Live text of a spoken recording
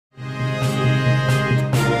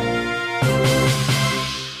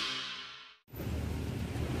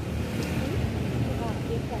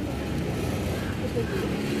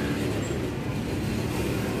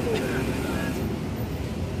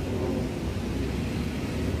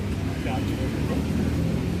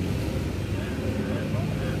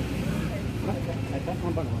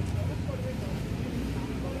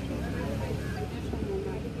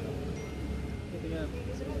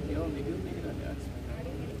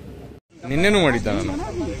ನಿನ್ನೆನೂ ಮಾಡಿದ್ದ ನಾನು.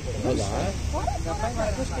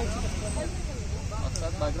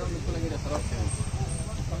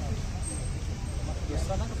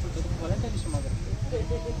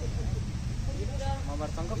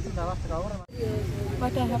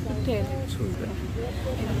 But I have to tell you,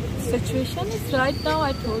 situation is right now.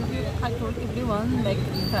 I told everyone, like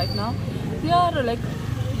right now, we are like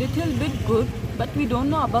little bit good, but we don't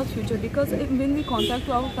know about future, because when we contact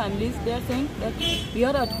to our families, they are saying that we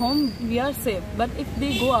are at home, we are safe. But if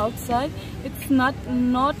they go outside, it's not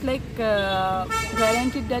like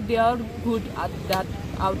guaranteed that they are good at that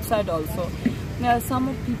outside also. Some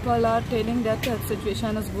people are telling that the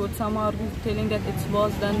situation is good, some are telling that it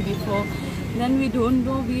was done before. Then we don't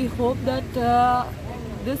know. We hope that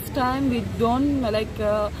this time we don't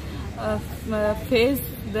face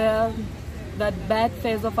that bad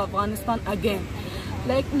phase of Afghanistan again.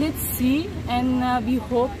 Like, let's see, and we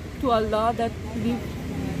hope to Allah that we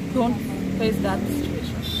don't face that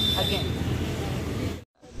situation again.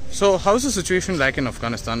 So how's the situation like in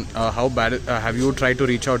Afghanistan? How bad? Have you tried to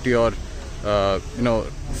reach out to your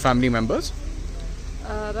family members?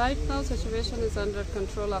 Right now, situation is under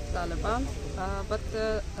control of Taliban, but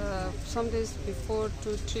some days before,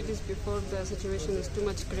 2-3 days before, the situation is too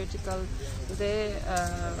much critical. They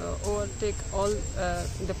overtake all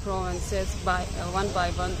the provinces one by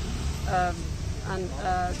one, and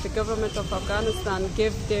the government of Afghanistan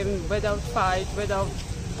gave them without fight, without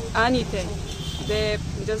anything. They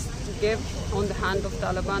just gave on the hand of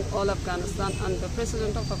Taliban all Afghanistan, and the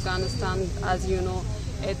president of Afghanistan, as you know,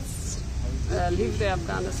 it's leave the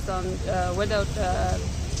Afghanistan without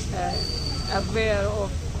aware of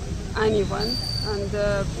anyone, and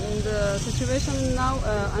the situation now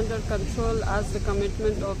under control as the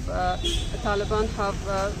commitment of Taliban have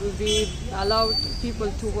we allowed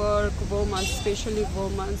people to work, women, especially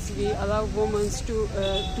women. We allow women to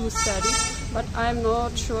do study, but I am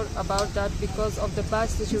not sure about that because of the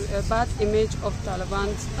bad image of Taliban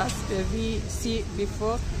as we see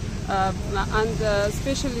before. And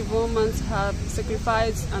especially women have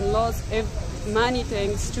sacrificed and lost many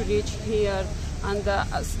things to reach here, and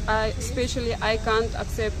I can't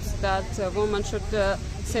accept that women should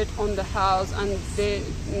sit on the house and they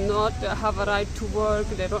not have a right to work,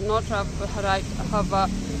 they do not have a right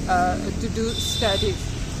to do studies.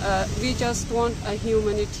 We just want a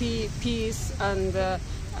humanity, peace, and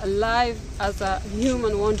life as a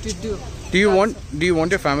human want to do. Do you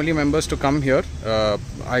want your family members to come here?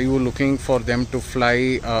 Are you looking for them to fly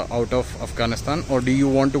out of Afghanistan, or do you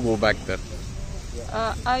want to go back there?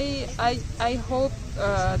 I hope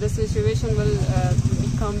the situation will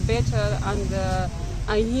become better, and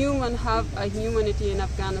a human have a humanity in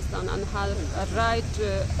Afghanistan and have a right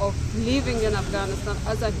of living in Afghanistan.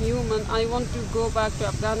 As a human, I want to go back to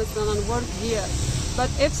Afghanistan and work here. But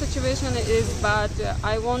if situation is bad,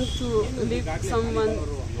 I want to live someone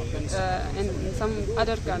in some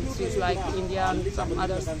other countries like India and some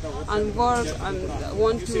others, and work and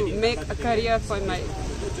want to make a career for my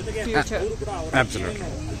future. Absolutely.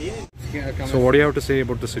 So what do you have to say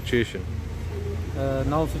about the situation?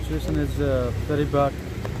 Now situation is very bad.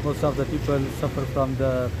 Most of the people suffer from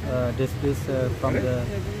the distress,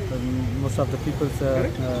 most of the people's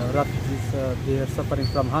refugees, they are suffering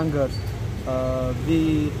from hunger. We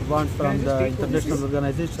want from the international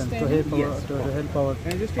organization to help our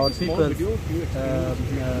people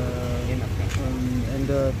and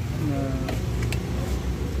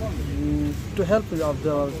to help of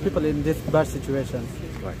the people in this bad situation.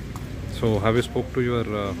 Right. So have you spoke to your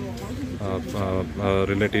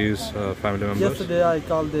relatives, family members? Yesterday I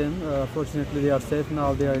called them. Fortunately they are safe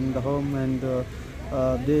now. They are in the home, and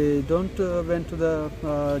they don't went to the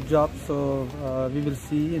job, so we will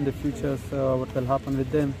see in the future what will happen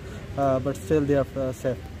with them, but still they are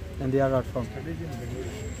safe and they are at home.